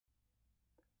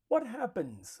What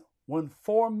happens when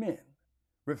four men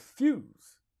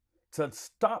refuse to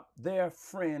stop their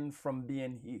friend from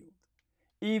being healed,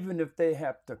 even if they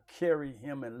have to carry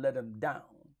him and let him down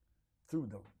through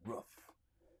the roof?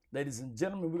 Ladies and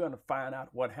gentlemen, we're going to find out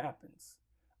what happens.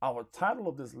 Our title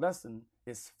of this lesson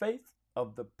is Faith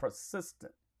of the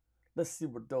Persistent. Let's see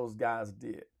what those guys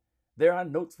did. There are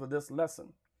notes for this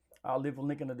lesson. I'll leave a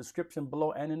link in the description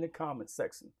below and in the comment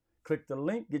section. Click the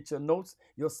link, get your notes,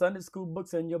 your Sunday school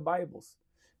books, and your Bibles.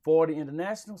 For the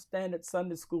International Standard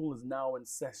Sunday School is now in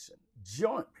session.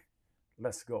 Join me.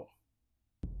 Let's go.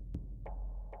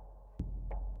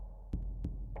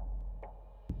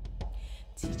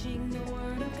 Teaching the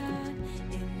Word of God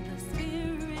in the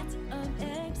spirit of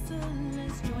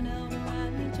excellence. Join out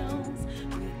Rodney Jones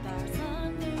with our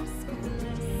Sunday school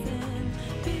lesson.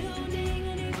 Building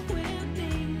and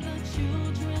equipping the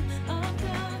children of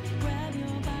God. Grab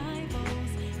your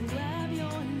Bibles, grab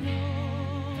your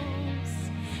notes.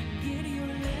 Get your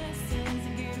lessons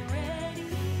and get ready.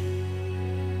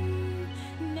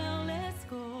 Now let's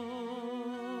go.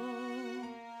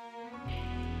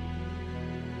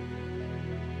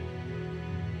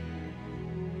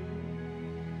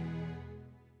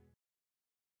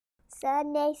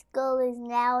 Sunday school is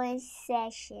now in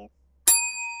session.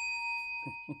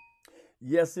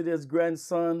 Yes, it is,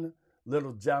 grandson.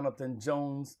 Little Jonathan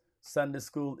Jones. Sunday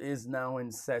school is now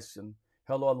in session.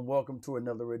 Hello and welcome to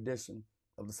another edition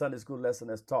of the Sunday school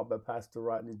lesson as taught by Pastor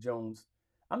Rodney Jones.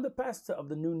 I'm the pastor of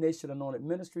the New Nation Anointed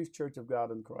Ministries, Church of God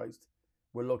in Christ.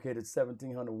 We're located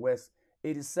 1700 West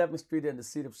 87th Street in the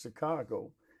city of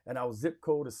Chicago, and our zip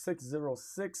code is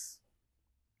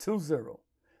 60620.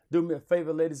 Do me a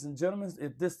favor, ladies and gentlemen,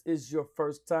 if this is your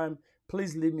first time,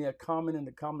 please leave me a comment in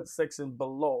the comment section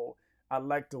below. I'd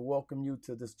like to welcome you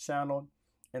to this channel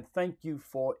and thank you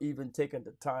for even taking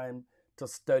the time to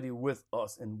study with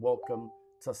us, and welcome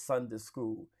to Sunday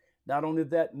school. Not only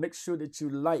that, make sure that you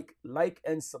like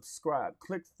and subscribe.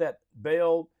 Click that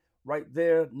bell right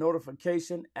there,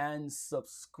 notification, and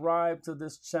subscribe to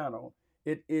this channel.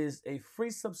 It is a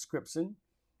free subscription,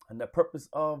 and the purpose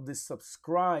of the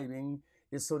subscribing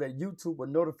is so that YouTube will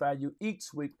notify you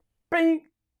each week. Bing!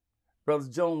 Brother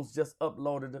Jones just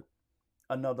uploaded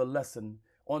another lesson.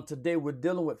 On today, we're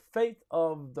dealing with faith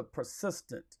of the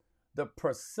persistent. The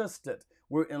persistent.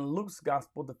 We're in Luke's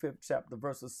Gospel, the 5th chapter,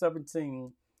 verses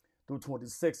 17 through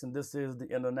 26, and this is the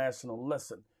international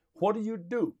lesson. What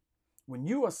do when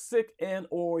you are sick and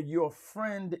or your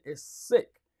friend is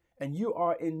sick and you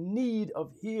are in need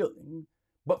of healing,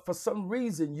 but for some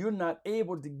reason you're not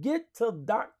able to get to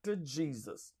Dr.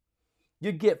 Jesus?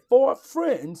 You get four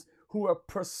friends who are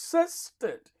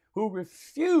persistent, who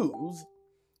refuse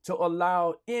to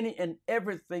allow any and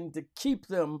everything to keep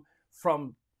them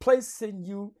from placing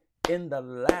you in the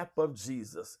lap of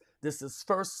Jesus. This is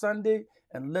First Sunday,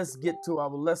 and let's get to our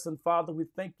lesson. Father, we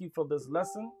thank you for this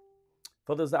lesson,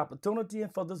 for this opportunity,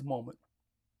 and for this moment.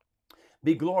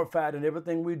 Be glorified in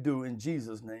everything we do. In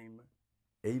Jesus' name,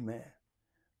 amen.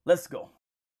 Let's go.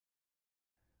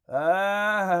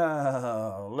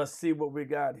 Let's see what we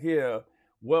got here.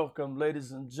 Welcome,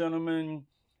 ladies and gentlemen,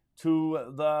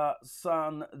 to the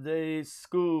Sunday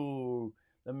school.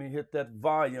 Let me hit that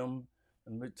volume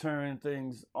and we turn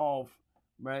things off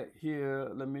right here.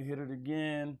 Let me hit it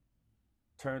again.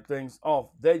 Turn things off.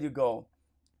 There you go.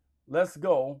 Let's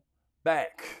go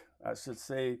back, I should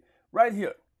say, right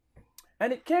here.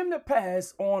 And it came to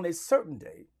pass on a certain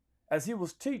day, as he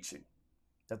was teaching,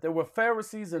 that there were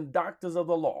Pharisees and doctors of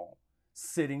the law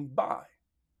sitting by,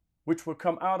 which were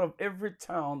come out of every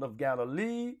town of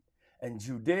Galilee and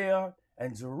Judea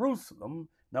and Jerusalem.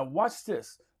 Now watch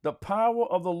this. The power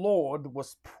of the Lord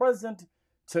was present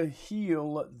to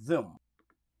heal them.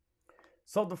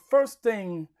 So the first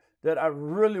thing that I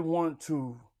really want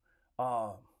to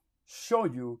show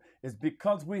you is,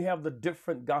 because we have the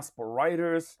different gospel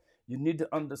writers, you need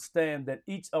to understand that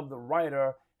each of the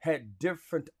writer had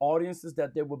different audiences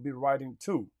that they would be writing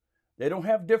to. They don't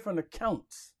have different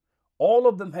accounts. All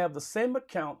of them have the same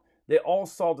account. They all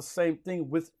saw the same thing,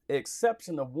 with the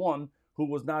exception of one who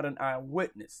was not an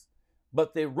eyewitness.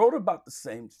 But they wrote about the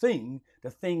same thing.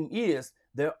 The thing is,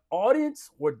 their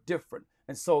audience were different.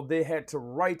 And so they had to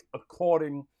write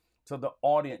according to the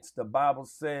audience. The Bible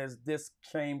says this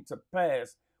came to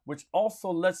pass, which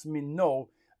also lets me know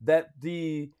that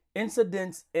the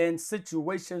incidents and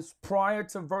situations prior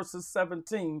to verses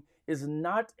 17 is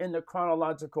not in the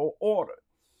chronological order.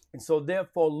 And so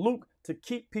therefore Luke, to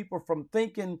keep people from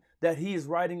thinking that he is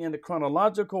writing in the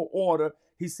chronological order,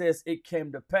 he says it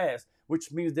came to pass,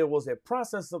 which means there was a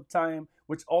process of time,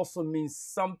 which also means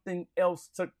something else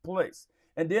took place.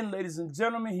 And then, ladies and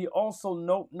gentlemen, he also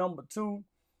note number two,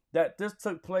 that this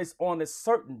took place on a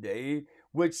certain day,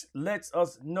 which lets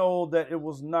us know that it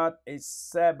was not a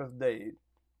Sabbath day.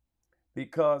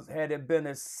 Because had it been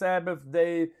a Sabbath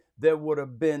day, there would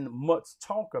have been much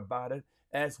talk about it,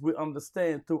 as we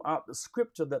understand throughout the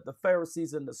scripture that the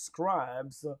Pharisees and the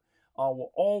scribes were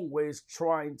always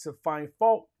trying to find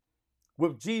fault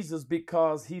with Jesus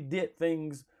because he did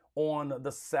things on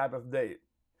the Sabbath day.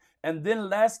 And then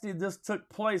lastly, this took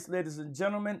place, ladies and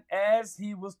gentlemen, as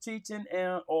he was teaching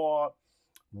or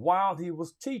while he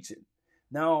was teaching.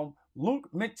 Now, Luke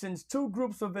mentions two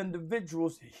groups of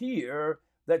individuals here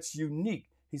that's unique.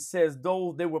 He says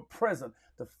those they were present.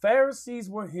 The Pharisees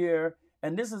were here,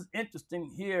 and this is interesting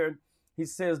here. He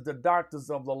says the doctors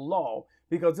of the law,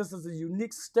 because this is a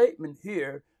unique statement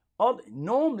here.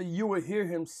 Normally, you would hear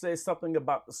him say something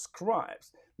about the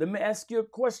scribes. Let me ask you a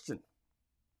question.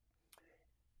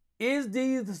 Is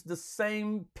these the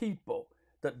same people,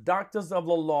 the doctors of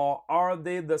the law? Are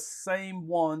they the same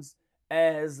ones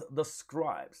as the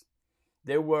scribes?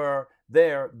 They were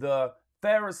there, the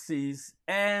Pharisees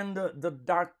and the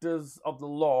doctors of the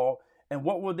law. And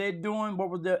what were they doing?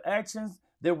 What were their actions?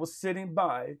 They were sitting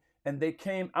by, and they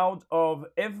came out of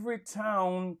every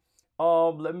town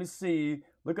of, let me see,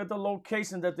 look at the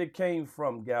location that they came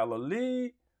from: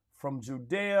 Galilee, from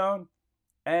Judea,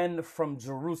 and from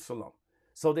Jerusalem.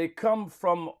 So they come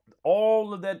from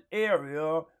all of that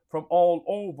area, from all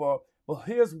over. But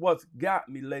here's what's got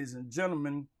me, ladies and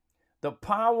gentlemen. The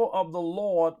power of the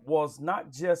Lord was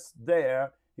not just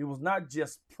there. He was not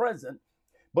just present,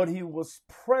 but he was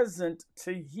present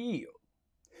to heal.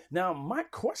 Now, my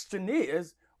question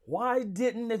is, why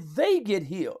didn't they get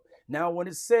healed? Now, when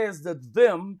it says that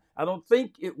them, I don't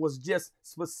think it was just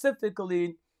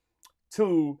specifically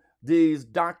to these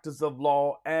doctors of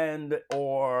law and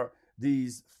or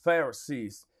these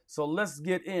Pharisees. So let's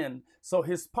get in. So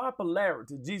his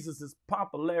popularity, Jesus'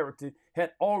 popularity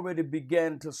had already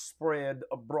began to spread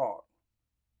abroad.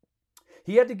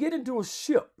 He had to get into a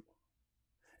ship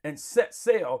and set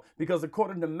sail because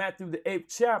according to Matthew, the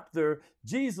 8th chapter,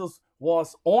 Jesus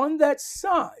was on that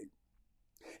side.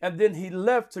 And then he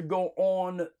left to go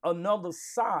on another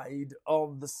side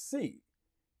of the sea.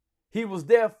 He was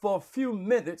there for a few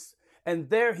minutes, and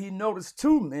there he noticed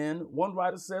two men. One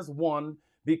writer says one,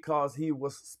 because he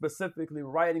was specifically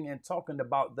writing and talking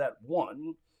about that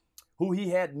one, who he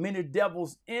had many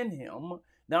devils in him.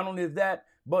 Not only that,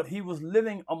 but he was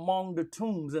living among the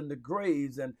tombs and the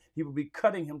graves, and he would be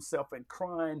cutting himself and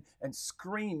crying and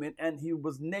screaming, and he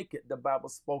was naked, the Bible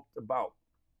spoke about.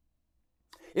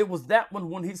 It was that one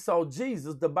when he saw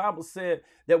Jesus. The Bible said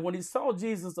that when he saw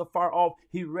Jesus afar off,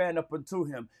 he ran up unto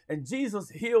him. And Jesus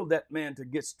healed that man, to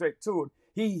get straight to it.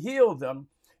 He healed them.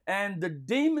 And the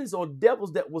demons or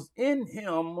devils that was in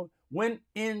him went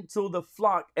into the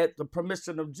flock at the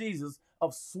permission of Jesus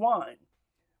of swine.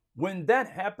 When that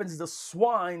happens, the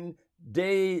swine,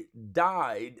 they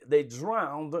died, they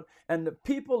drowned. And the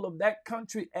people of that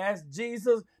country asked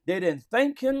Jesus, they didn't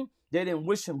thank him. They didn't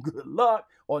wish him good luck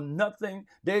or nothing.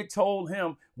 They told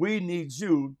him, we need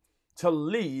you to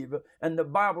leave. And the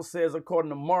Bible says,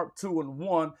 according to Mark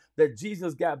 2:1, that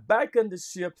Jesus got back in the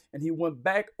ship and he went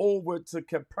back over to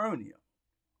Capernaum.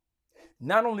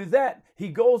 Not only that, he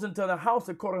goes into the house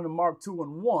according to Mark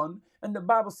 2:1, and the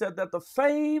Bible said that the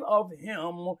fame of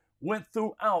him went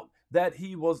throughout that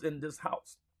he was in this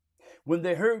house. When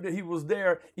they heard that he was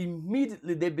there,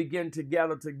 immediately they began to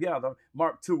gather together,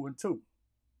 Mark 2:2.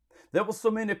 There were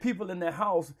so many people in the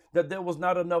house that there was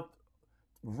not enough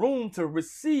room to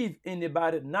receive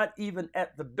anybody, not even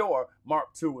at the door,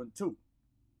 Mark 2:2.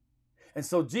 And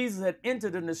so Jesus had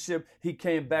entered in the ship. He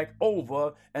came back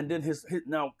over, and then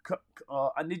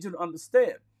I need you to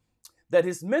understand that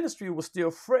his ministry was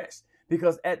still fresh,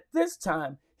 because at this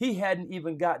time, he hadn't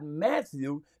even gotten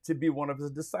Matthew to be one of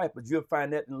his disciples. You'll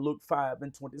find that in Luke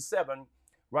 5:27,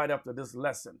 right after this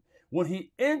lesson. When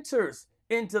he enters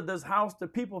into this house, the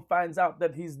people finds out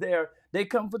that he's there. They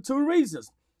come for two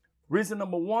reasons. Reason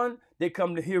number one, they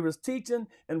come to hear his teaching.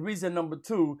 And reason number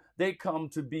two, they come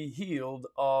to be healed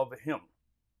of him.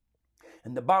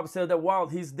 And the Bible says that while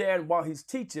he's there and while he's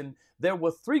teaching, there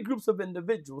were three groups of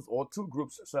individuals, or two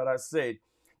groups, should I say.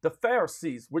 The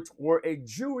Pharisees, which were a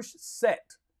Jewish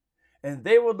sect, and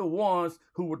they were the ones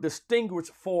who were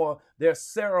distinguished for their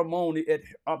ceremony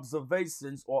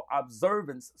observances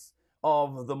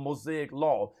of the Mosaic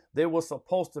law. They were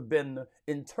supposed to have been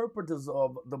interpreters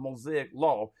of the Mosaic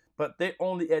law, but they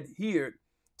only adhered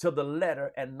to the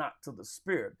letter and not to the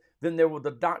spirit. Then there were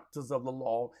the doctors of the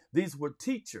law. These were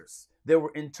teachers. They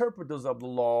were interpreters of the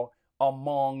law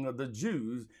among the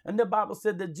Jews. And the Bible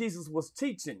said that Jesus was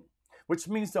teaching. which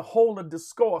means to hold a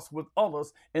discourse with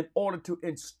others in order to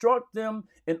instruct them,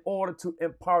 in order to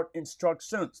impart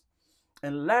instructions.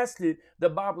 And lastly, the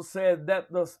Bible said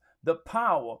that the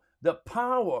power,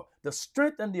 the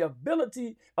strength, and the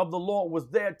ability of the Lord was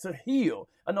there to heal.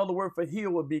 Another word for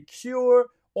heal would be cure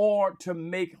or to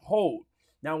make whole.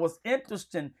 Now, what's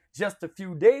interesting, just a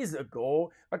few days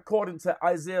ago, according to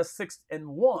Isaiah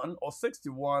 6:1 or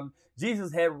 61,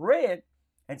 Jesus had read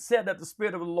and said that the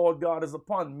Spirit of the Lord God is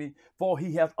upon me, for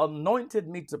he hath anointed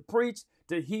me to preach,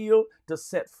 to heal, to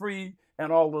set free,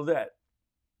 and all of that.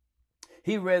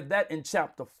 He read that in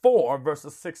chapter 4,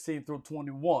 verses 16 through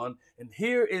 21. And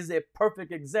here is a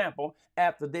perfect example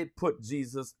after they put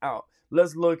Jesus out.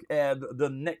 Let's look at the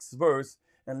next verse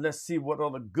and let's see what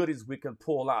other goodies we can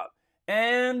pull out.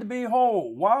 And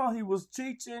behold, while he was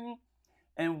teaching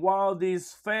and while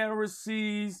these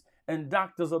Pharisees and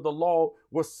doctors of the law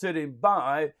were sitting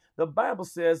by, the Bible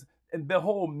says, and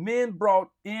behold, men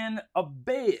brought in a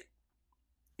bed,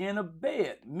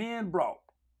 men brought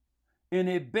in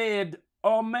a bed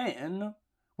a man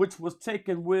which was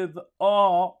taken with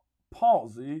a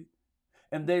palsy,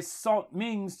 and they sought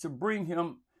means to bring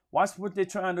him. Watch what they're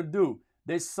trying to do.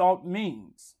 They sought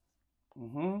means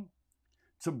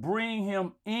to bring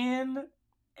him in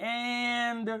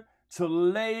and to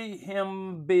lay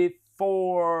him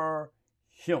before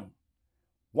him.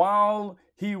 While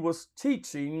he was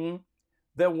teaching,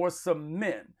 there were some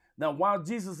men. Now, while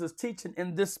Jesus is teaching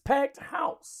in this packed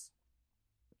house,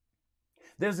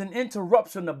 there's an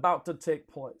interruption about to take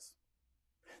place.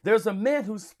 There's a man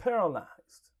who's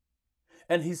paralyzed,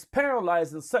 and he's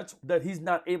paralyzed in such that he's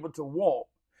not able to walk.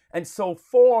 And so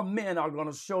 4 men are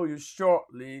going to show you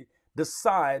shortly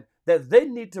decide that they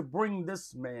need to bring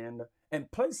this man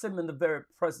and place him in the very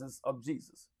presence of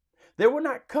Jesus. They were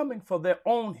not coming for their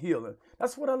own healing.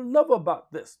 That's what I love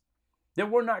about this. They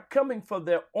were not coming for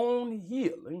their own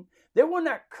healing. They were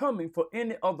not coming for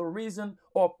any other reason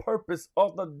or purpose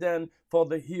other than for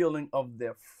the healing of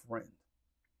their friend.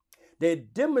 They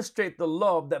demonstrate the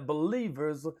love that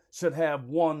believers should have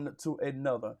one to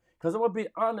another. Because I'm going to be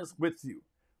honest with you.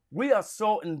 We are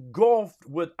so engulfed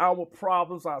with our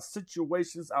problems, our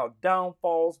situations, our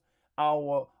downfalls,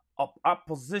 our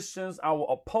oppositions, our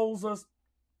opposers,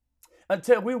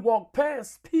 until we walk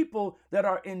past people that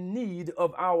are in need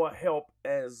of our help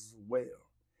as well.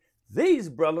 These,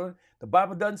 brethren, the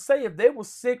Bible doesn't say if they were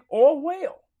sick or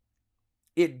well.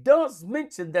 It does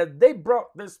mention that they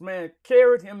brought this man,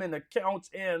 carried him in a couch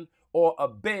and or a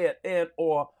bed and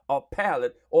or a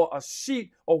pallet or a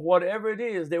sheet or whatever it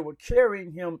is. They were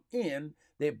carrying him in.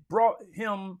 They brought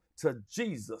him to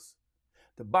Jesus.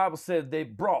 The Bible says they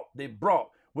brought,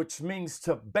 which means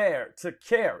to bear, to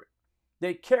carry.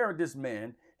 They carried this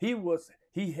man.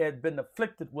 He had been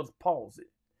afflicted with palsy.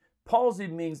 Palsy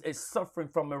means a suffering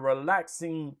from a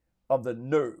relaxing of the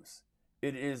nerves.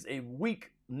 It is a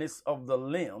weakness of the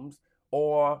limbs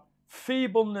or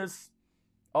feebleness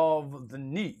of the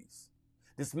knees.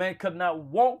 This man could not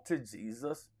walk to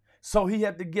Jesus, so he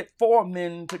had to get 4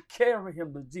 men to carry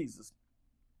him to Jesus.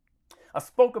 I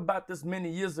spoke about this many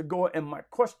years ago, and my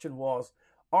question was,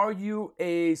 are you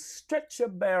a stretcher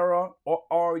bearer or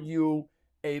are you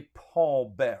a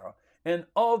pallbearer? In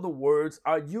other words,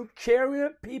 are you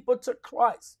carrying people to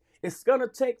Christ? It's going to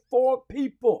take 4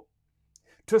 people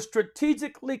to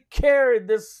strategically carry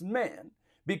this man,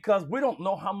 because we don't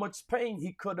know how much pain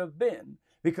he could have been.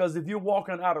 Because if you're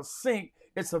walking out of sync,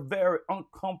 it's a very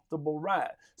uncomfortable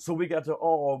ride. So we got to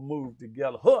all move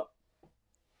together. Hup,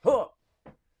 hup,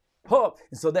 hup.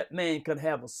 And so that man could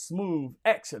have a smooth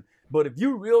action. But if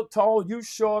you real tall, you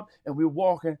short, and we're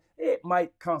walking, it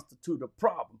might constitute a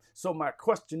problem. So my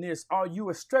question is, are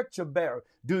you a stretcher bearer?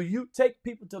 Do you take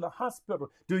people to the hospital?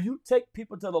 Do you take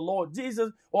people to the Lord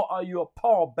Jesus? Or are you a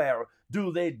pallbearer?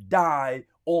 Do they die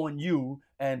on you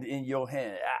and in your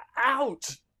hand?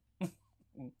 Ouch!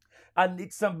 I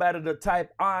need somebody to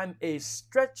type, I'm a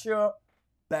stretcher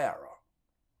bearer.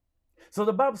 So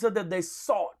the Bible said that they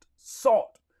sought,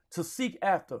 to seek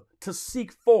after, to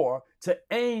seek for, to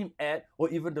aim at, or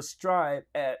even to strive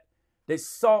at. They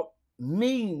sought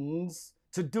means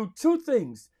to do 2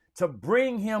 things, to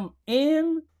bring him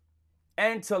in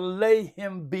and to lay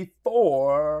him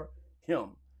before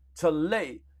him. To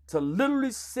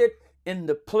literally sit in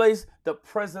the place, the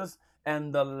presence,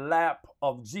 and the lap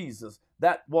of Jesus.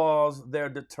 That was their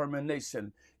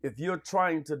determination. If you're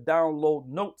trying to download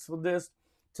notes for this,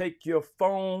 take your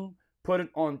phone, put it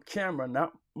on camera,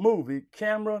 not movie,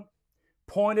 camera,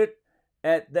 point it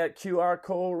at that QR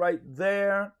code right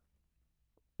there.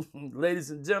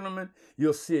 Ladies and gentlemen,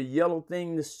 you'll see a yellow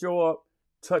thing to show up.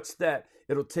 touch that,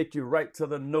 it'll take you right to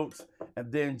the notes,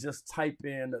 and then just type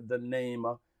in the name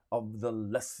of the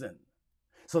lesson.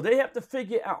 So they have to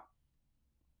figure out,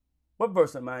 what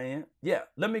verse am I in? Yeah,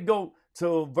 let me go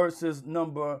to verses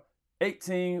number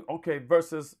 18. Okay,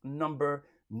 verses number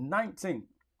 19.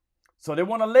 So they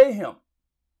want to lay him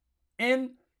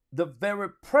in the very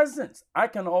presence. I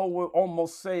can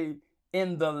almost say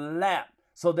in the lap.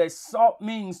 So they sought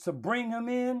means to bring him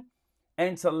in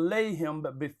and to lay him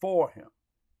before him.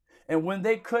 And when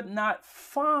they could not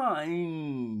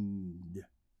find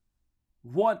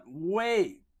what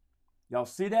way, y'all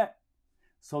see that?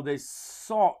 So they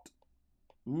sought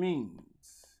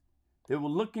means. They were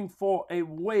looking for a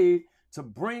way to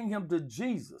bring him to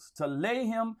Jesus, to lay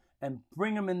him and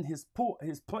bring him in his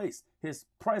place, his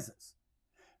presence.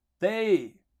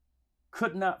 They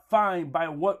could not find by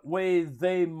what way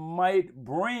they might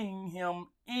bring him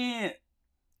in.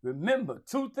 Remember,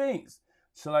 two things.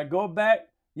 Shall I go back?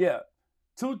 Yeah,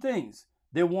 two things.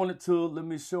 They wanted to, let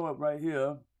me show it right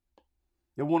here.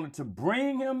 They wanted to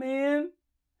bring him in,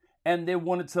 and they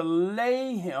wanted to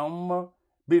lay him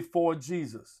before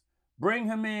Jesus. Bring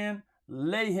him in,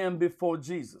 lay him before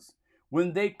Jesus.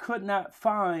 When they could not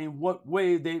find what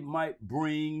way they might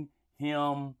bring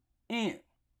him in.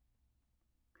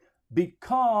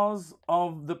 Because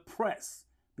of the press,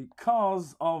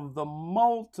 because of the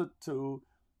multitude,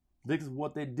 this is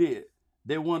what they did.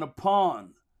 They went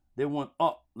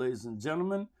up, ladies and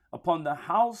gentlemen, upon the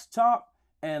housetop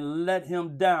and let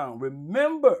him down.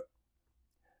 Remember,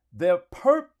 their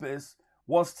purpose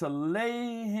was to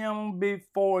lay him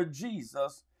before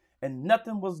Jesus, and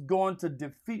nothing was going to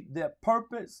defeat their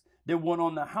purpose. They went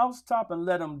on the housetop and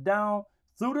let him down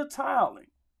through the tiling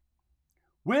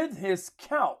with his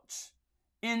couch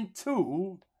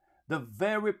into the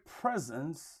very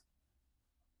presence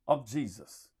of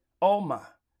Jesus. Oh my,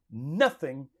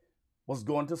 nothing was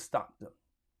going to stop them.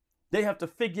 They have to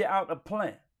figure out a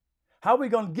plan. How are we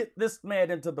going to get this man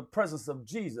into the presence of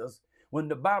Jesus when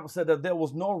the Bible said that there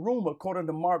was no room, according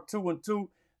to Mark 2:2,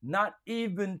 not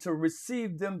even to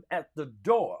receive them at the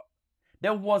door?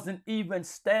 There wasn't even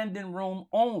standing room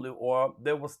only, or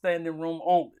there was standing room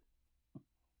only.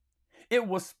 It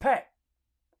was packed,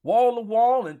 wall to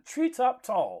wall and treetop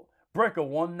tall. Breaker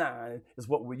 19 is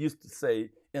what we used to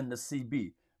say in the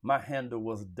CB. My handle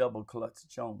was Double Clutch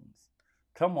Jones.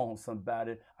 Come on,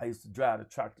 somebody. I used to drive the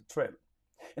tractor trailer.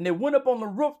 And they went up on the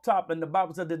rooftop, and the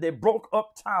Bible said that they broke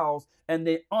up tiles and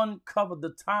they uncovered the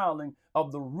tiling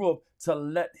of the roof to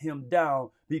let him down,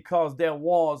 because there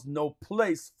was no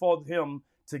place for him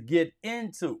to get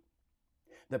into.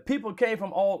 The people came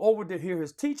from all over to hear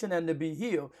his teaching and to be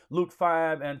healed. Luke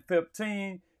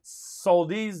 5:15. So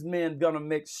these men gonna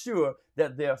make sure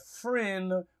that their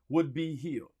friend would be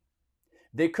healed.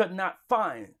 They could not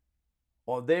find,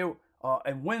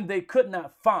 and when they could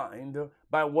not find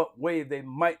by what way they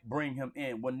might bring him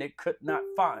in, when they could not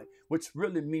find, which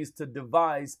really means to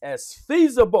devise as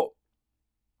feasible.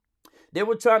 They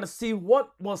were trying to see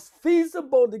what was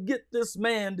feasible to get this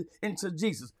man into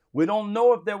Jesus. We don't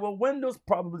know if there were windows,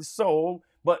 probably so,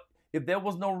 but if there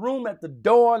was no room at the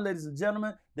door, ladies and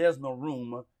gentlemen, there's no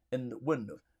room in the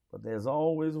window. But there's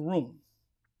always room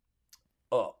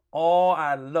up. Oh,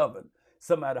 I love it.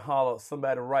 Somebody holler,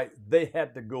 somebody write, they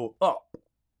had to go up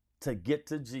to get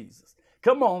to Jesus.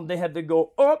 Come on, they had to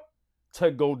go up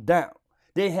to go down.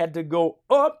 They had to go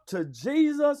up to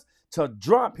Jesus to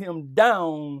drop him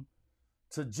down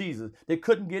to Jesus. They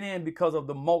couldn't get in because of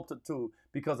the multitude,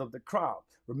 because of the crowd.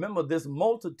 Remember, this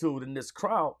multitude and this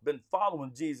crowd been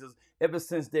following Jesus ever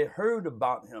since they heard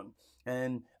about him.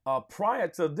 And prior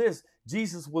to this,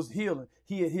 Jesus was healing.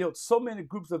 He had healed so many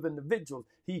groups of individuals.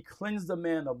 He cleansed the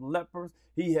man of lepers.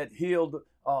 He had healed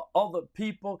other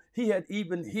people. He had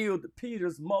even healed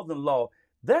Peter's mother-in-law.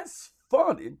 That's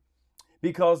funny,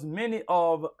 because many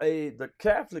of the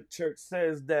Catholic Church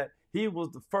says that he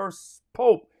was the first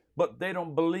pope, but they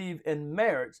don't believe in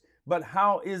marriage. But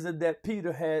how is it that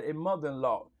Peter had a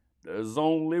mother-in-law? There's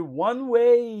only one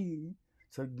way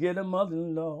to get a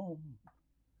mother-in-law.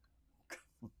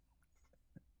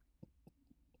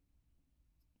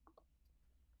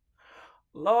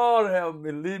 Lord help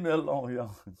me, leave me alone,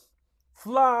 y'all.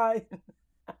 Fly.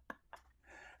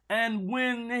 And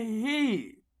when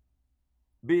he,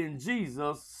 being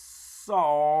Jesus,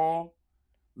 saw,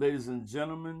 ladies and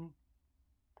gentlemen,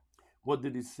 what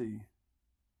did he see?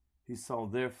 He saw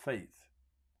their faith.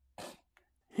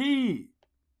 He,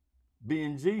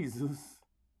 being Jesus,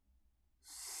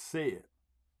 said,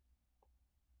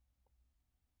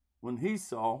 when he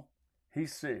saw, he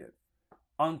said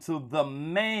unto the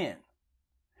man,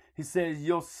 he says,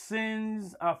 your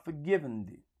sins are forgiven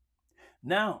thee.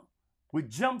 Now, We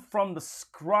jump from the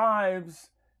scribes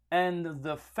and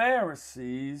the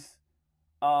Pharisees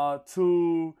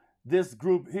to this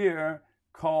group here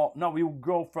called, no, we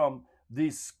go from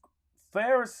the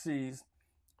Pharisees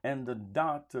and the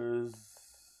doctors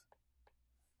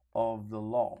of the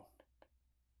law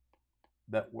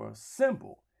that were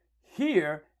simple.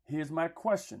 Here's my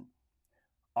question.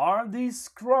 Are these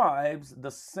scribes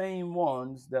the same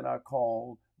ones that are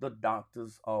called the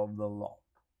doctors of the law?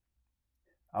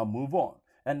 I'll move on.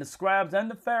 And the scribes and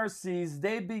the Pharisees,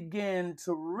 they began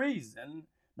to reason.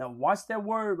 Now watch that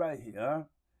word right here,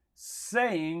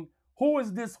 saying, who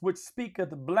is this which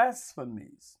speaketh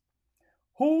blasphemies?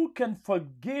 Who can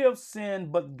forgive sin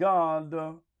but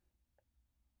God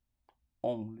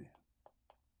only?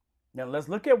 Now let's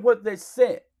look at what they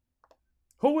said.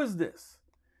 Who is this?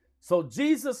 So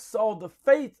Jesus saw the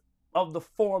faith of the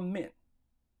four men.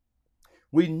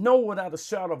 We know without a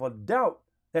shadow of a doubt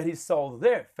that he saw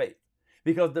their faith,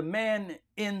 because the man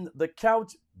in the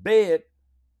couch bed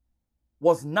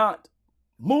was not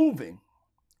moving.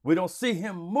 We don't see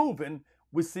him moving,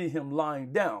 we see him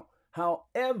lying down.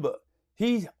 However,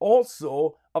 he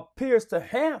also appears to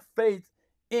have faith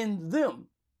in them,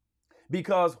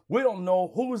 because we don't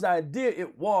know whose idea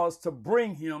it was to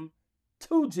bring him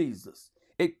to Jesus.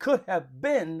 It could have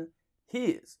been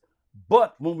his.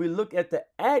 But when we look at the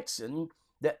action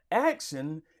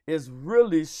is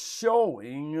really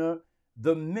showing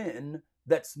the men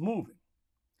that's moving.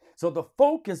 So the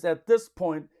focus at this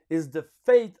point is the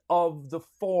faith of the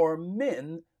four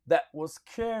men that was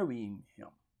carrying him.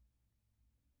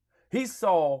 He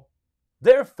saw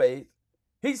their faith.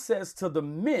 He says to the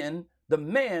man,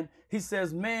 he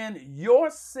says, man,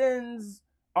 your sins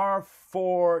are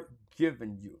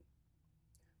forgiven you.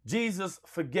 Jesus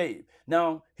forgave.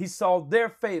 Now, he saw their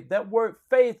faith. That word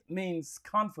faith means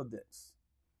confidence.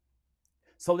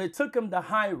 So they took him the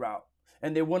high route,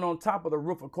 and they went on top of the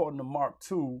roof according to Mark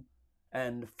 2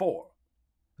 and 4.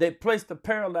 They placed the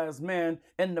paralyzed man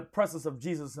in the presence of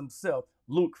Jesus himself,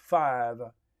 Luke 5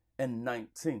 and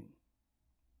 19.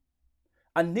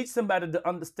 I need somebody to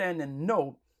understand and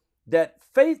know that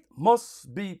faith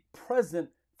must be present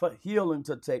for healing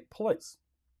to take place.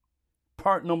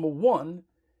 Part number one,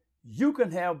 you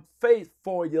can have faith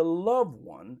for your loved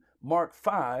one, Mark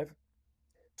 5,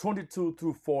 22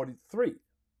 through 43.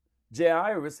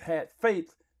 Jairus had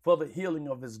faith for the healing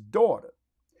of his daughter.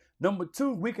 Number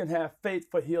two, we can have faith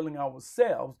for healing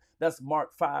ourselves. That's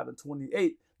Mark 5 and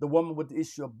 28. The woman with the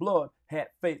issue of blood had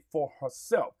faith for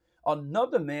herself.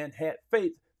 Another man had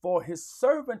faith for his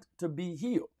servant to be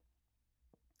healed.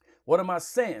 What am I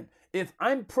saying? If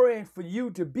I'm praying for you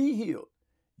to be healed,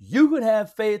 you can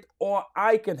have faith or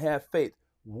I can have faith.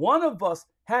 One of us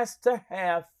has to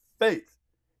have faith.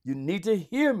 You need to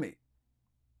hear me.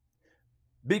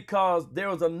 Because there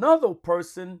was another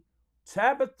person,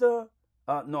 Tabitha,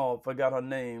 I forgot her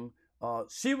name.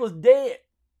 She was dead.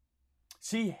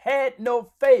 She had no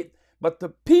faith, but the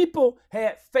people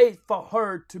had faith for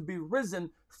her to be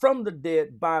risen from the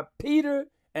dead by Peter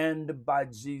and by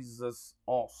Jesus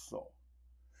also.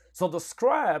 So the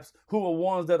scribes, who are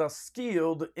ones that are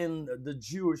skilled in the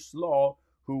Jewish law,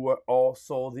 who were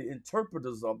also the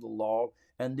interpreters of the law,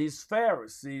 and these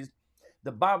Pharisees,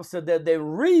 the Bible said that they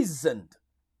reasoned,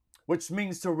 which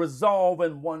means to resolve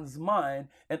in one's mind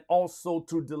and also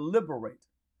to deliberate.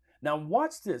 Now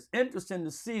watch this. Interesting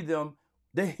to see them.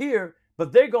 They're here,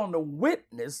 but they're going to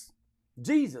witness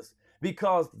Jesus,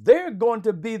 because they're going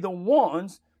to be the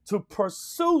ones to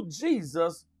pursue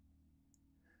Jesus,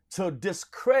 to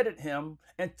discredit him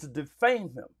and to defame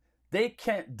him. They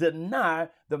can't deny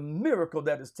the miracle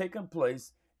that has taken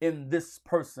place in this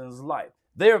person's life.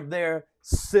 They're there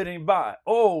sitting by.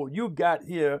 Oh, you got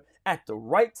here at the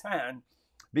right time,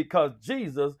 because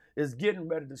Jesus is getting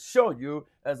ready to show you,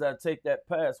 as I take that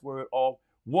password off,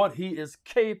 what he is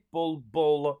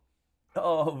capable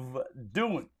of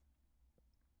doing.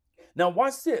 Now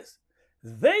watch this.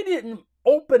 They didn't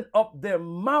open up their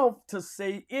mouth to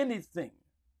say anything.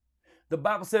 The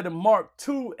Bible said in Mark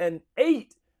 2 and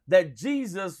 8 that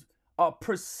Jesus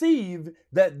perceived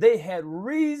that they had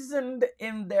reasoned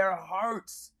in their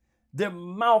hearts. Their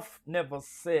mouth never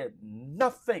said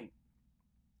nothing.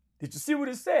 Did you see what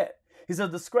he said? He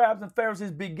said the scribes and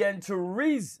Pharisees began to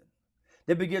reason.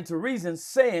 They began to reason,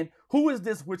 saying, who is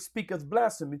this which speaketh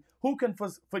blasphemy? Who can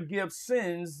forgive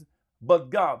sins but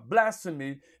God?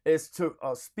 Blasphemy is to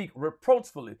speak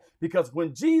reproachfully, because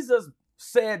when Jesus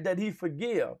said that he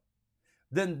forgive,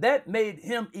 then that made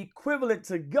him equivalent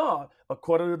to God,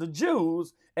 according to the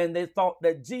Jews, and they thought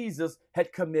that Jesus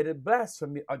had committed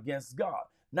blasphemy against God.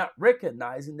 not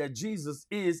recognizing that Jesus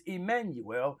is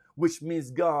Emmanuel, which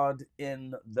means God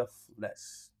in the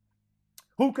flesh.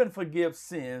 Who can forgive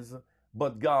sins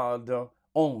but God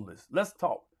only? Let's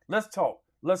talk. Let's talk.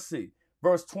 Let's see.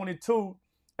 Verse 22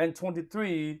 and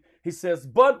 23, he says,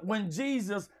 but when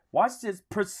Jesus, watch this,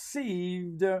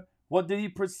 perceived, what did he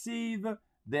perceive?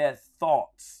 Their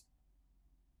thoughts,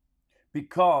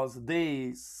 because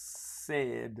they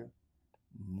said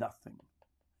nothing.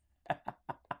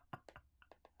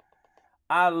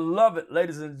 I love it,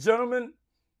 ladies and gentlemen.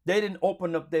 They didn't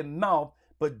open up their mouth,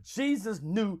 but Jesus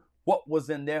knew what was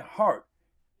in their heart.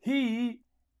 He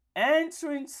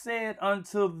answering said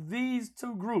unto these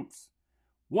two groups,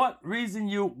 what reason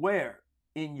you wear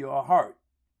in your heart?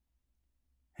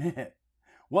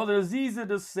 Well, it is easier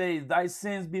to say, thy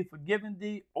sins be forgiven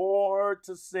thee, or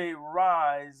to say,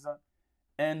 rise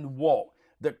and walk.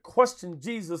 The question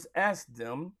Jesus asked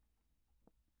them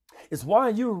is, why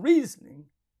are you reasoning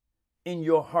in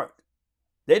your heart?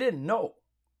 They didn't know.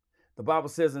 The Bible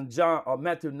says in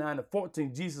Matthew 9 and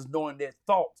 14, Jesus, knowing their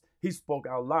thoughts, he spoke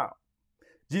out loud.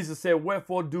 Jesus said,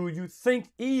 wherefore do you think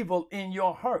evil in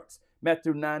your hearts?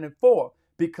 Matthew 9 and 4,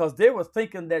 because they were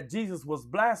thinking that Jesus was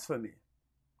blaspheming.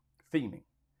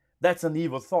 That's an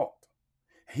evil thought.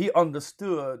 He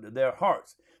understood their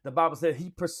hearts. The Bible said he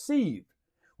perceived,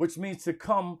 which means to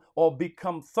come or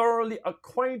become thoroughly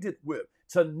acquainted with,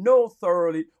 to know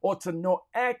thoroughly or to know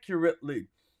accurately.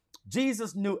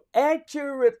 Jesus knew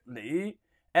accurately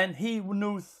and he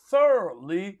knew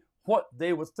thoroughly what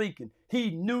they were thinking.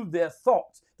 He knew their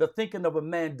thoughts, the thinking of a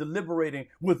man deliberating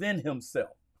within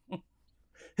himself.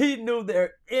 He knew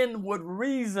their inward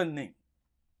reasoning.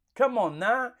 Come on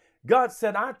now. God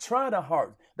said, I try the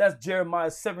heart. That's Jeremiah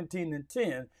 17 and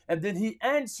 10. And then he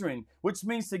answering, which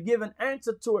means to give an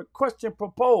answer to a question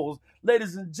proposed.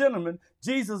 Ladies and gentlemen,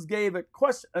 Jesus gave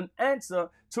an answer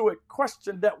to a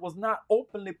question that was not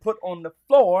openly put on the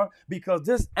floor, because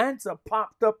this answer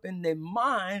popped up in their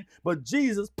mind, but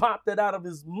Jesus popped it out of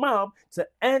his mouth to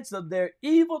answer their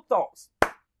evil thoughts.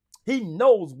 He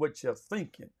knows what you're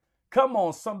thinking. Come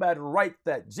on, somebody write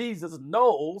that. Jesus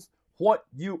knows what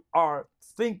you are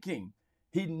thinking.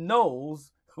 He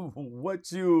knows what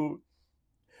you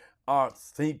are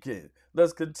thinking.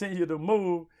 Let's continue to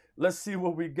move. Let's see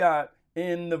what we got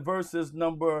in the verses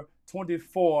number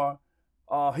 24.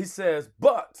 He says,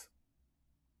 but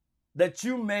that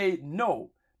you may know,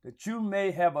 that you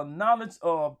may have a knowledge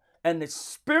of an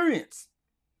experience,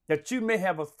 that you may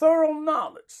have a thorough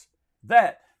knowledge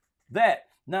that.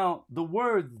 Now, the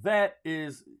word that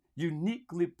is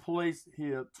uniquely placed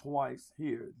here twice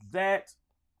here. That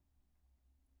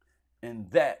and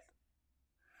that.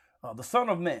 The Son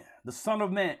of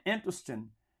Man, interesting.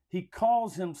 He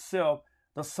calls himself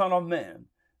the Son of Man.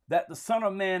 That the Son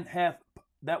of Man hath,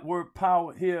 that word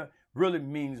power here really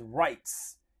means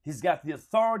rights. He's got the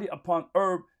authority upon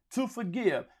earth to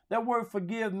forgive. That word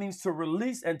forgive means to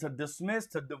release and to dismiss,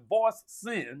 to divorce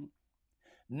sin.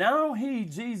 Now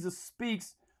Jesus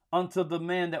speaks unto the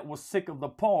man that was sick of the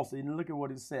palsy. And look at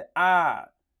what he said. I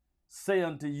say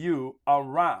unto you,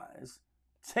 arise,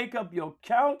 take up your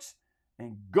couch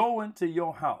and go into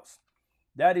your house.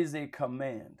 That is a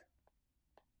command.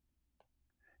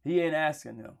 He ain't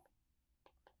asking him.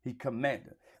 He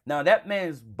commanded. Now that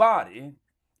man's body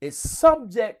is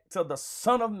subject to the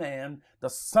Son of Man, the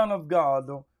Son of God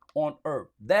on earth.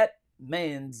 That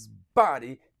man's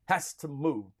body has to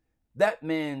move. That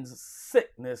man's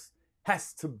sickness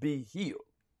has to be healed.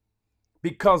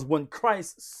 Because when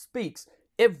Christ speaks,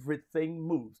 everything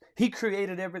moves. He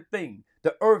created everything.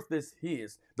 The earth is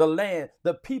his, the land,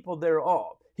 the people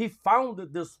thereof. He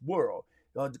founded this world.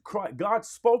 God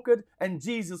spoke it and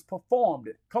Jesus performed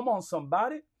it. Come on,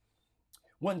 somebody.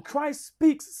 When Christ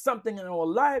speaks something in our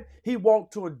life, he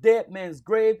walked to a dead man's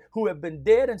grave who had been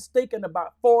dead and stinking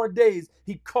about 4 days.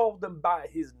 He called them by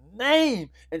his name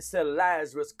and said,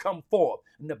 Lazarus, come forth.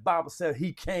 And the Bible said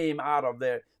he came out of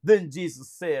there. Then Jesus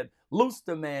said, loose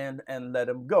the man and let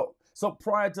him go. So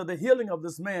prior to the healing of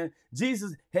this man,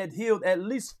 Jesus had healed at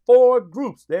least 4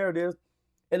 groups. There it is.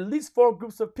 At least 4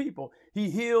 groups of people.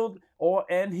 He healed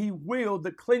and he willed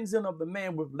the cleansing of the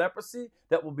man with leprosy.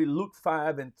 That will be Luke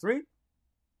 5 and 3.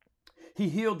 He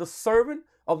healed the servant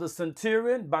of the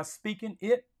centurion by speaking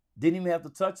it. Didn't even have to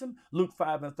touch him. Luke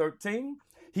 5 and 13.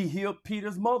 He healed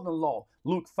Peter's mother-in-law.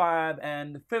 Luke 5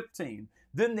 and 15.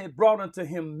 Then they brought unto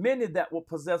him many that were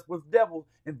possessed with devils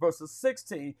in verses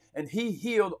 16. And he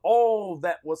healed all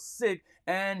that was sick.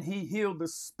 And he healed the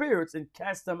spirits and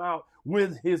cast them out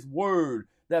with his word.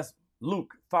 That's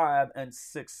Luke 5 and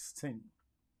 16.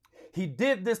 He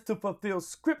did this to fulfill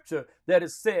scripture that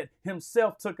it said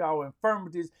himself took our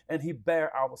infirmities and he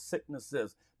bare our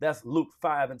sicknesses. That's Luke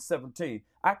 5:17.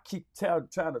 I keep trying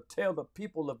to tell the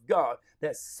people of God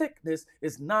that sickness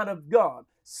is not of God.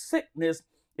 Sickness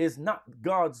is not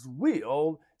God's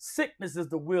will. Sickness is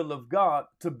the will of God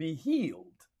to be healed.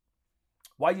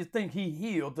 Why you think he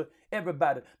healed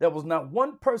everybody? There was not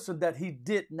one person that he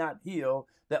did not heal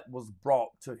that was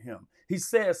brought to him. He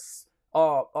says,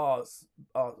 what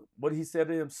he said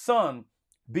to him, son,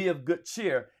 be of good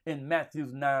cheer in Matthew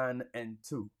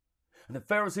 9:2. And the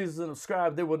Pharisees and the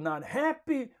scribes, they were not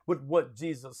happy with what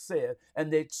Jesus said.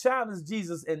 And they challenged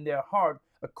Jesus in their heart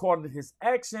according to his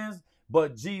actions.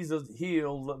 But Jesus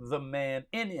healed the man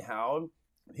anyhow.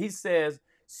 He says,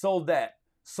 so that.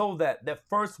 That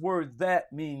first word,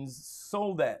 that, means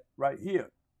so that, right here.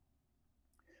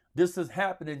 This is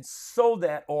happening so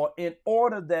that, or in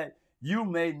order that you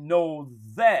may know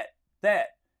that,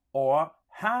 or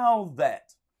how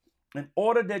that. In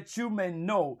order that you may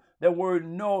know. That word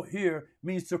know here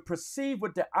means to perceive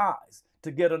with the eyes,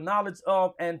 to get a knowledge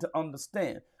of and to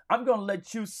understand. I'm going to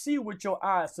let you see with your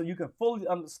eyes so you can fully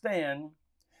understand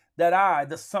that I,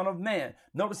 the Son of Man.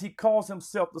 Notice he calls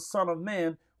himself the Son of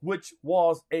Man, which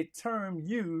was a term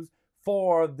used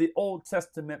for the Old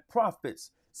Testament prophets.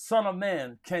 Son of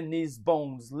Man, can these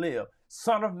bones live?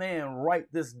 Son of Man,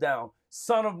 write this down.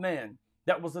 Son of Man,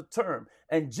 that was a term.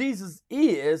 And Jesus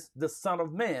is the Son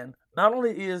of Man. Not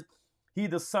only is he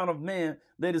the Son of Man,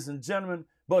 ladies and gentlemen,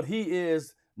 but he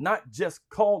is not just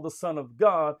called the Son of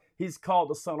God. He's called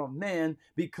the Son of Man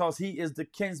because he is the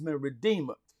kinsman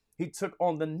redeemer. He took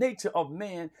on the nature of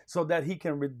man so that he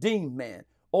can redeem man.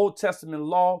 Old Testament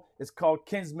law is called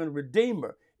kinsman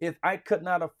redeemer. If I could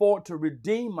not afford to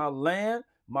redeem my land,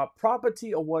 my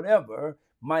property, or whatever,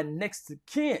 my next of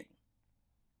kin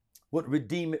would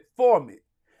redeem it for me.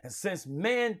 And since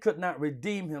man could not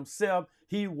redeem himself,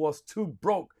 he was too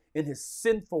broke in his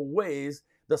sinful ways.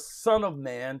 The Son of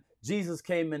Man, Jesus,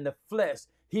 came in the flesh.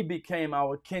 He became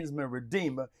our kinsman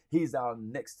redeemer. He's our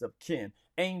next of kin.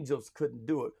 Angels couldn't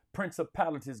do it.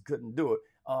 Principalities couldn't do it.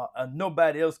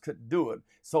 Nobody else could do it.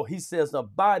 So he says, a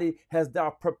body has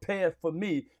thou prepared for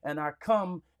me, and I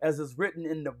come, as is written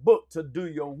in the book, to do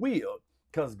your will.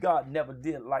 Because God never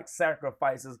did like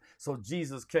sacrifices, so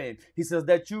Jesus came. He says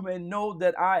that you may know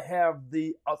that I have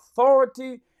the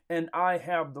authority and I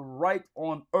have the right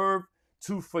on earth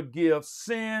to forgive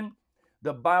sin.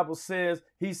 The Bible says,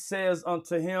 he says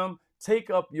unto him, take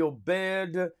up your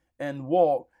bed and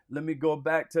walk. Let me go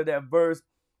back to that verse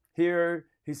here.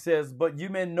 He says, but you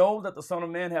may know that the Son of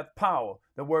Man hath power.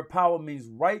 The word power means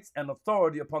rights and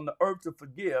authority upon the earth to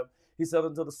forgive. He said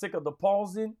unto the sick of the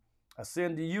palsy, I say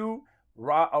unto you,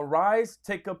 arise,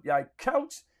 take up thy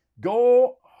couch,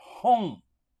 go home.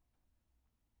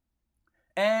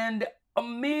 And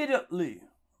immediately,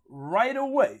 right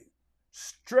away,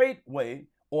 straightway,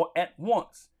 or at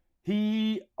once,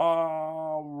 he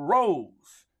arose.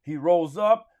 He rose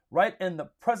up right in the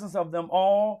presence of them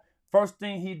all. First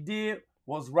thing he did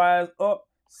was rise up.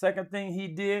 Second thing he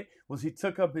did was he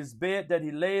took up his bed that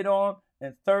he laid on.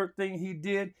 And third thing he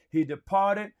did, he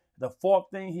departed. The fourth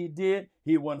thing he did,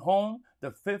 he went home.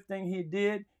 The fifth thing he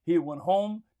did, he went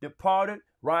home, departed,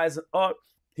 rising up.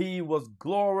 He was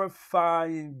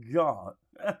glorifying God.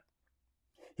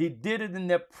 He did it in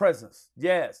their presence.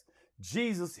 Yes,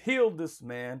 Jesus healed this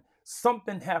man.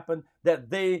 Something happened that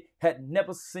they had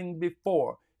never seen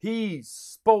before. He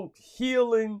spoke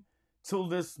healing to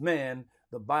this man,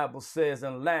 the Bible says.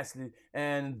 And lastly,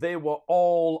 and they were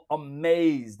all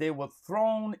amazed. They were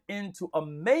thrown into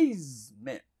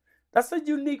amazement. That's a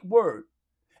unique word.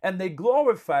 And they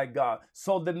glorified God.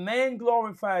 So the man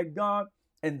glorified God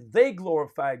and they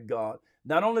glorified God.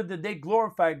 Not only did they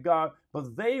glorify God,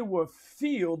 but they were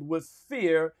filled with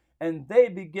fear and they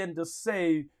began to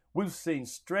say, we've seen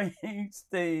strange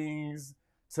things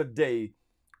today.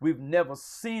 We've never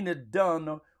seen it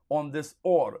done on this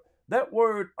order. That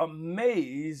word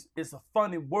amaze is a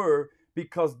funny word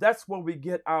because that's where we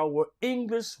get our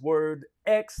English word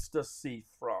ecstasy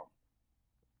from.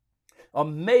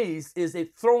 Amaze is a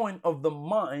throwing of the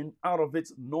mind out of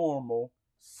its normal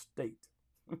state.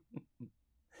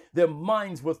 Their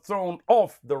minds were thrown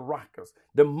off the rockers.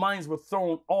 Their minds were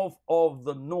thrown off of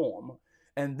the norm.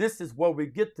 And this is where we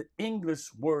get the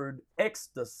English word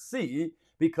ecstasy,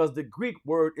 because the Greek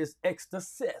word is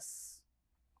ecstasis.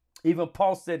 Even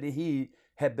Paul said that he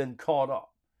had been caught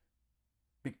up.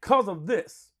 Because of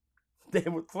this, they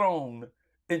were thrown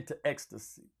into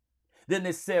ecstasy. Then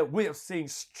they said, we have seen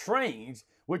strange,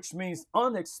 which means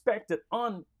unexpected,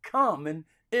 uncommon,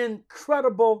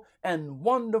 incredible, and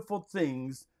wonderful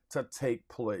things to take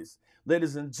place.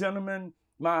 Ladies and gentlemen,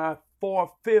 my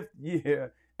 5th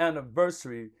year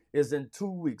anniversary is in 2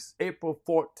 weeks, April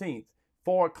 14th,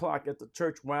 4 o'clock at the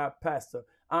church where I pastor.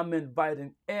 I'm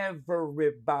inviting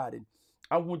everybody.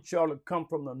 I want y'all to come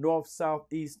from the north, south,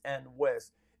 east, and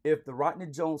west. If the Rodney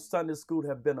Jones Sunday School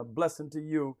have been a blessing to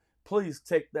you, please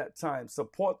take that time.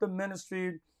 Support the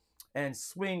ministry and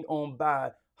swing on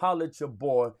by. Holler at your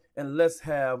boy and let's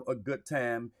have a good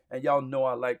time. And y'all know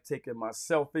I like taking my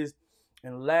selfies.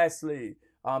 And lastly,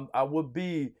 I will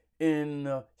be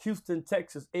in Houston,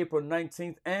 Texas, April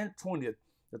 19th and 20th.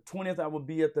 The 20th, I will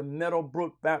be at the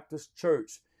Meadowbrook Baptist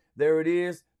Church. There it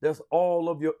is. That's all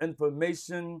of your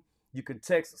information. You can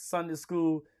text Sunday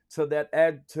School to that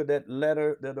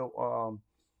letter, that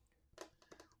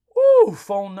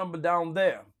phone number down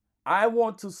there. I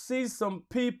want to see some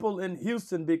people in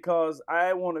Houston because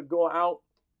I want to go out,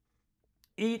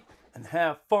 eat, and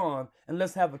have fun, and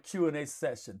let's have a Q&A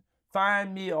session.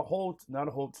 Find me not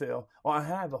a hotel, or I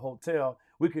have a hotel.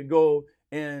 We could go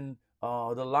in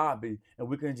the lobby, and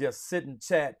we can just sit and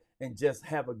chat and just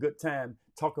have a good time,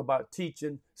 talk about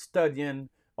teaching, studying,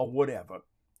 or whatever.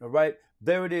 All right,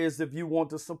 there it is. If you want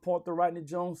to support the Rodney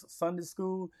Jones Sunday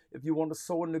School, if you want to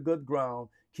sow into good ground,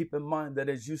 keep in mind that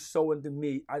as you sow into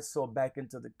me, I sow back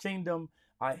into the kingdom.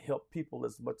 I help people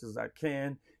as much as I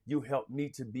can. You help me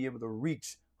to be able to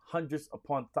reach hundreds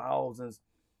upon thousands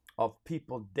of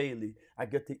people daily. I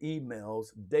get the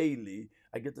emails daily.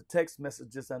 I get the text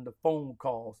messages and the phone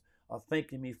calls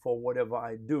thanking me for whatever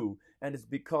I do. And it's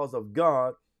because of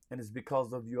God and it's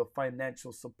because of your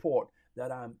financial support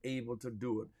that I'm able to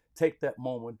do it. Take that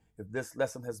moment if this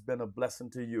lesson has been a blessing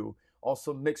to you.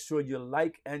 Also, make sure you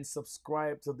like and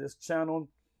subscribe to this channel.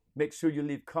 Make sure you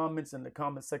leave comments in the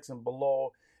comment section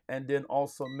below. And then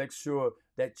also make sure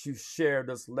that you share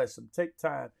this lesson. Take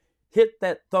time. Hit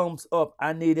that thumbs up.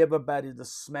 I need everybody to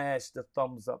smash the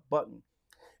thumbs up button.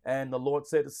 And the Lord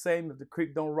said the same. If the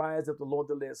creek don't rise, if the Lord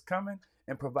delay is coming,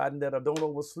 and providing that I don't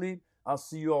oversleep, I'll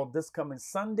see you all this coming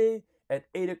Sunday at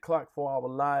 8 o'clock for our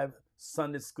live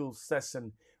Sunday school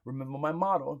session. Remember my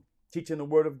motto, teaching the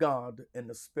word of God in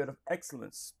the spirit of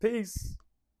excellence. Peace.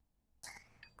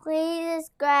 Please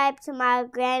subscribe to my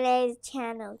granddad's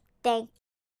channel. Thank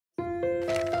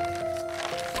you.